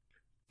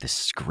 This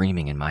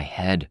screaming in my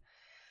head.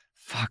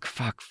 Fuck,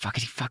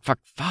 fuckity,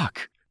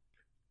 fuck.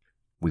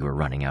 We were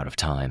running out of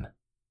time.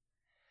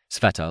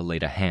 Sveta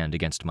laid a hand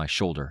against my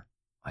shoulder.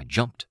 I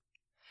jumped.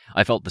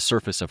 I felt the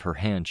surface of her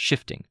hand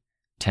shifting,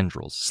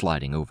 tendrils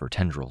sliding over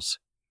tendrils.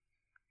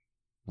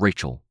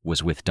 Rachel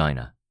was with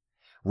Dinah.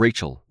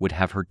 Rachel would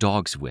have her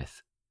dogs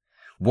with.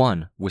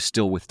 One was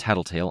still with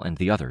Tattletale and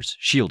the others,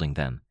 shielding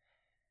them.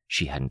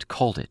 She hadn't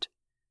called it.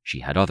 She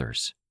had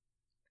others.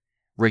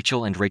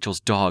 Rachel and Rachel's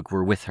dog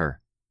were with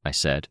her, I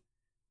said.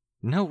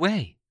 No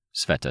way,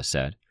 Sveta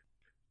said.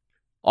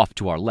 Off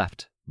to our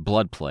left,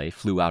 Bloodplay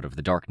flew out of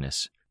the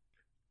darkness.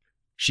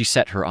 She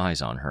set her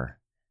eyes on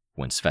her.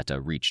 When Sveta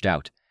reached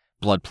out,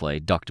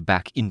 Bloodplay ducked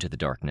back into the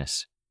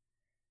darkness.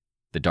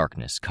 The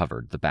darkness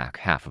covered the back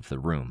half of the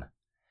room.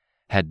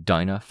 Had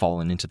Dinah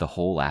fallen into the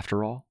hole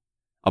after all?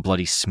 A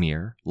bloody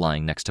smear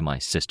lying next to my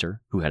sister,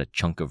 who had a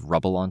chunk of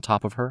rubble on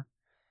top of her?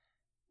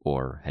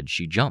 Or had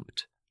she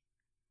jumped?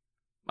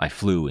 I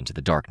flew into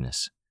the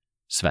darkness.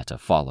 Sveta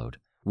followed,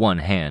 one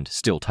hand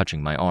still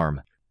touching my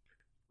arm.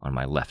 On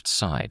my left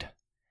side.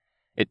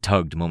 It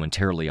tugged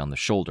momentarily on the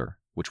shoulder,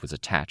 which was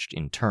attached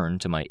in turn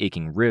to my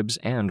aching ribs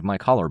and my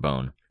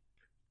collarbone.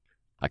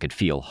 I could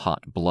feel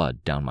hot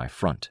blood down my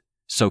front,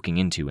 soaking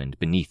into and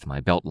beneath my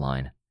belt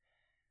line.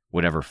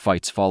 Whatever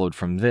fights followed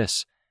from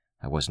this,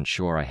 I wasn't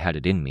sure I had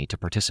it in me to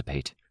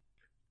participate.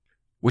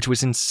 Which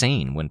was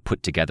insane when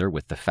put together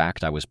with the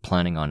fact I was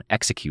planning on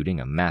executing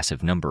a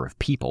massive number of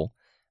people,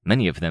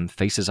 many of them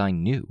faces I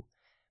knew.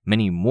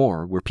 Many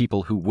more were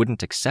people who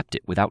wouldn't accept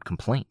it without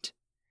complaint.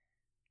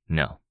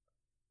 No,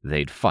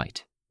 they'd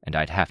fight, and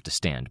I'd have to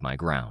stand my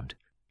ground.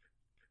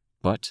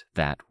 But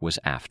that was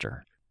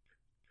after.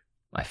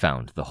 I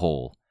found the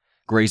hole,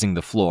 grazing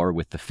the floor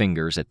with the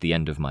fingers at the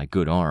end of my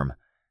good arm.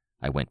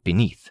 I went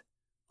beneath,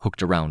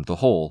 hooked around the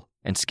hole,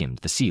 and skimmed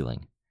the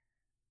ceiling,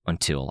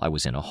 until I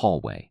was in a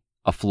hallway,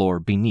 a floor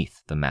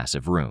beneath the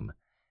massive room.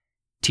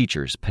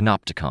 Teacher's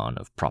panopticon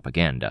of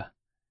propaganda.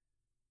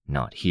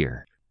 Not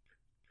here.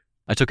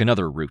 I took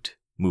another route,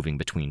 moving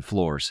between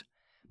floors.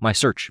 My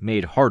search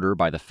made harder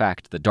by the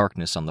fact the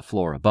darkness on the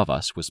floor above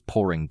us was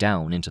pouring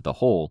down into the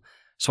hole,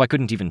 so I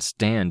couldn't even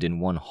stand in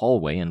one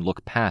hallway and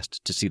look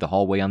past to see the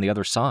hallway on the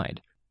other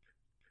side.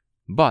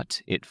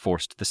 But it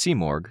forced the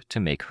Simorgh to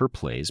make her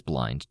plays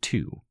blind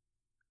too.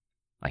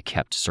 I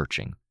kept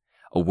searching,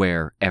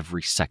 aware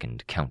every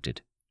second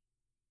counted.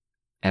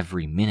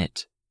 Every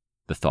minute,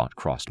 the thought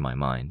crossed my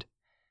mind.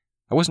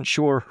 I wasn't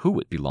sure who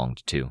it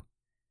belonged to.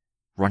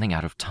 Running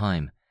out of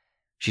time.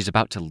 She's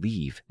about to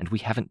leave, and we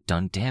haven't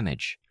done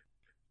damage.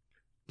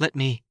 Let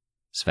me,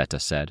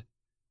 Sveta said.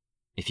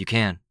 If you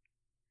can.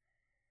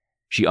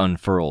 She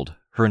unfurled,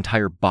 her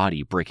entire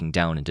body breaking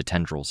down into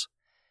tendrils.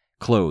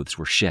 Clothes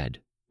were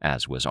shed,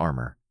 as was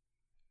armor.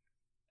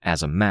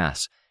 As a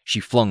mass, she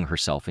flung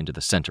herself into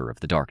the center of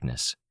the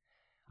darkness.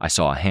 I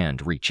saw a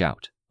hand reach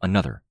out,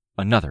 another,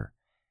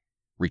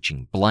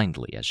 reaching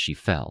blindly as she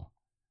fell.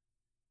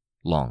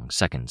 Long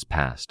seconds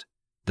passed.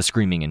 The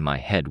screaming in my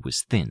head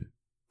was thin,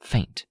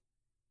 faint.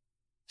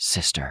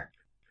 Sister.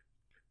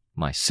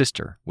 My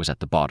sister was at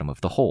the bottom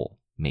of the hole,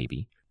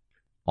 maybe.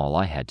 All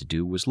I had to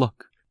do was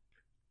look.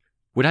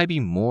 Would I be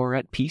more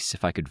at peace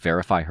if I could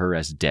verify her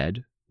as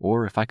dead,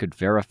 or if I could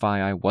verify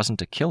I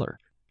wasn't a killer?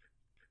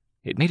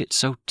 It made it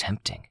so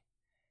tempting.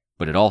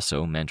 But it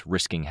also meant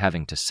risking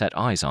having to set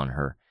eyes on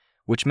her,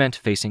 which meant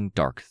facing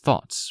dark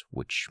thoughts,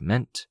 which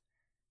meant...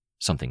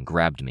 Something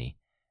grabbed me,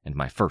 and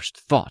my first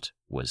thought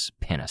was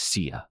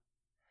panacea.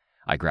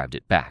 I grabbed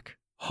it back,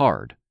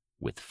 hard,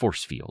 with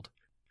force field.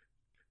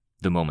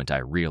 The moment I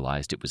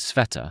realized it was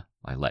Sveta,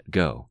 I let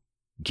go,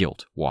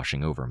 guilt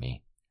washing over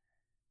me.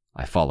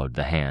 I followed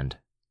the hand.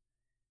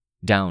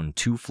 Down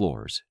 2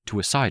 floors, to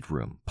a side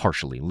room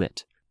partially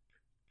lit.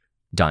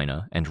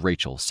 Dinah and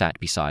Rachel sat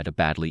beside a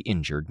badly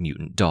injured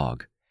mutant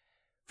dog.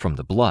 From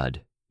the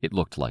blood, it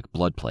looked like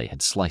Bloodplay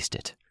had sliced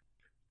it.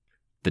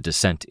 The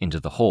descent into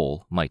the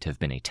hole might have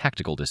been a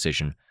tactical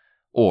decision,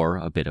 or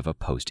a bit of a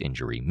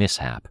post-injury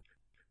mishap.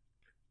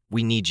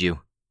 We need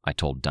you, I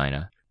told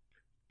Dinah.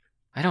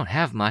 I don't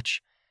have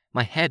much.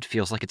 My head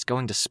feels like it's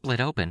going to split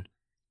open.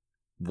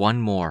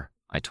 1 more,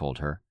 I told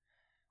her.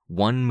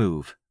 1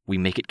 move, we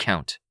make it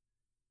count.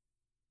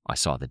 I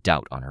saw the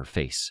doubt on her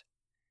face.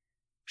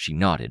 She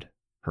nodded,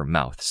 her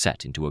mouth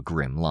set into a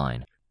grim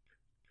line.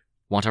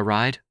 Want a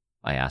ride?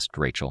 I asked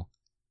Rachel.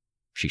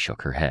 She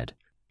shook her head.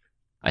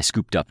 I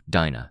scooped up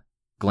Dinah,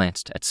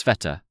 glanced at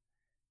Sveta,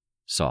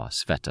 saw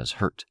Sveta's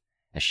hurt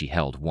as she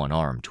held one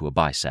arm to a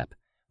bicep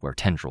where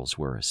tendrils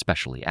were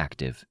especially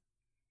active.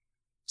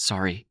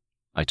 Sorry,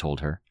 I told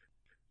her.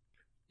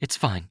 It's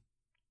fine,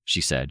 she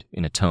said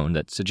in a tone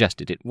that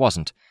suggested it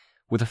wasn't,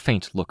 with a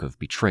faint look of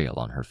betrayal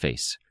on her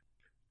face.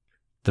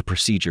 The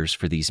procedures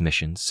for these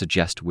missions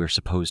suggest we're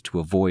supposed to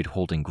avoid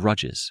holding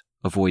grudges,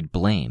 avoid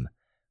blame,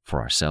 for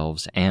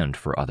ourselves and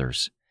for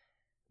others.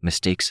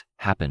 Mistakes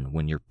happen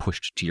when you're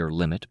pushed to your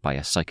limit by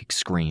a psychic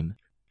scream.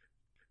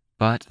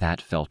 But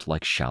that felt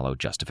like shallow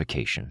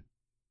justification.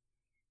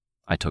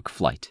 I took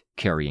flight,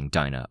 carrying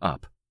Dinah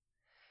up.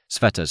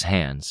 Sveta's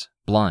hands,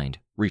 blind,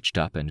 reached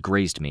up and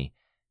grazed me,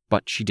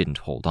 but she didn't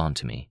hold on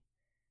to me.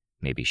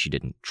 Maybe she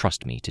didn't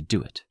trust me to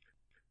do it.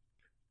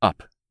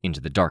 Up,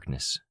 into the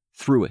darkness,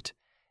 through it,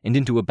 and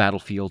into a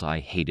battlefield I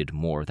hated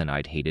more than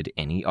I'd hated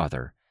any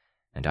other,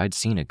 and I'd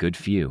seen a good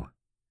few.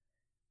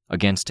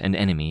 Against an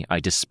enemy I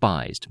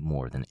despised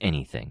more than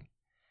anything.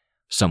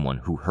 Someone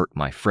who hurt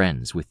my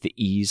friends with the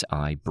ease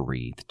I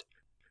breathed.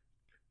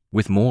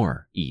 With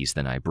more ease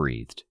than I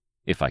breathed,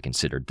 if I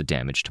considered the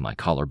damage to my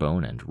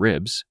collarbone and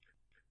ribs.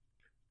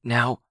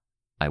 Now,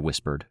 I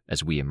whispered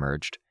as we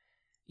emerged.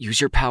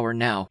 use your power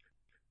now.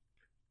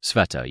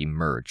 Sveta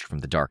emerged from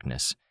the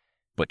darkness,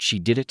 but she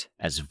did it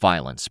as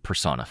violence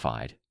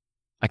personified.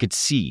 I could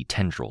see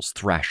tendrils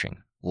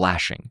thrashing,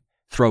 lashing,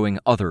 throwing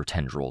other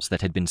tendrils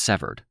that had been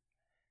severed.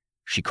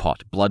 She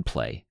caught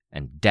Bloodplay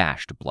and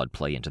dashed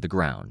Bloodplay into the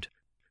ground.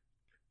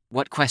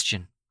 What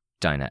question?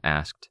 Dinah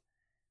asked.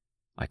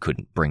 I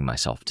couldn't bring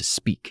myself to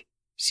speak,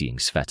 seeing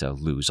Sveta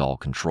lose all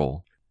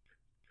control.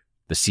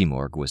 The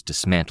Simorgh was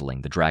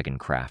dismantling the dragon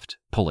craft,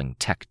 pulling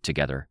tech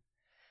together.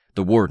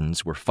 The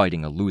Wardens were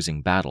fighting a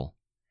losing battle.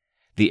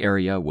 The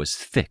area was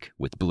thick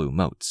with blue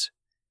motes.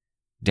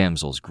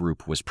 Damsel's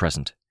group was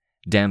present,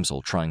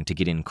 Damsel trying to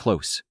get in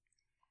close.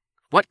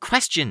 What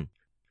question?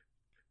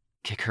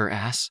 Kick her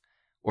ass,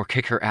 or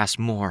kick her ass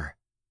more?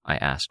 I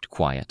asked,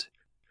 quiet.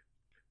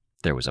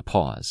 There was a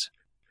pause.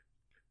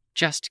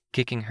 Just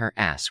kicking her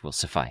ass will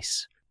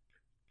suffice.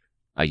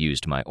 I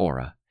used my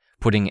aura,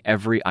 putting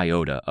every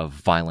iota of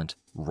violent,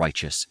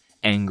 righteous,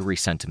 angry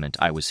sentiment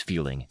I was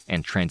feeling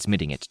and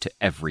transmitting it to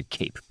every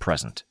cape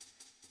present.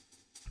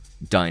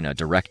 Dinah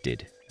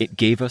directed. It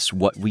gave us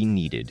what we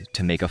needed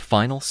to make a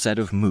final set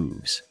of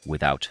moves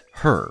without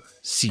her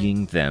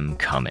seeing them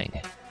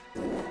coming.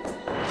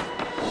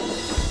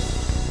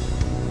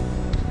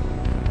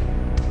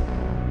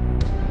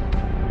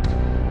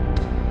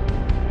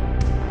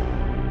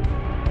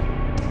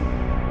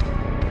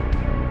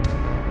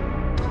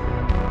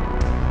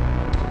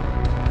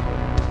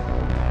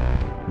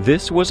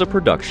 This was a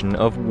production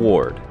of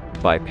Ward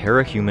by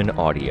Parahuman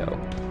Audio.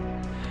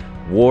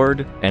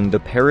 Ward and the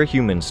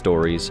Parahuman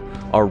stories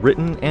are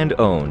written and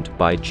owned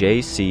by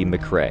J.C.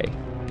 McCrae.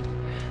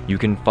 You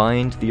can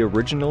find the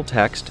original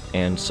text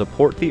and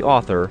support the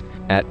author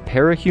at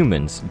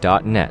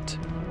parahumans.net.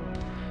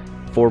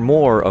 For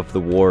more of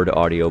the Ward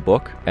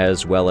audiobook,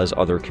 as well as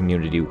other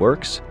community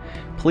works,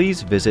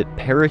 please visit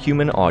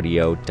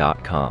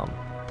parahumanaudio.com.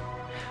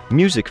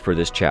 Music for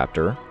this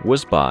chapter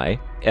was by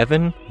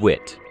Evan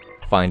Witt.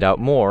 Find out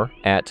more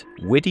at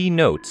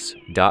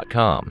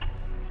wittynotes.com.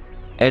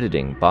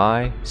 Editing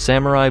by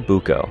Samurai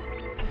Buko.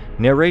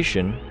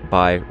 Narration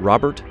by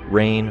Robert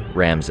Rain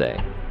Ramsey.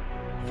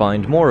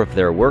 Find more of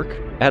their work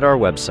at our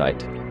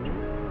website.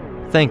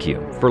 Thank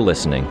you for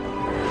listening.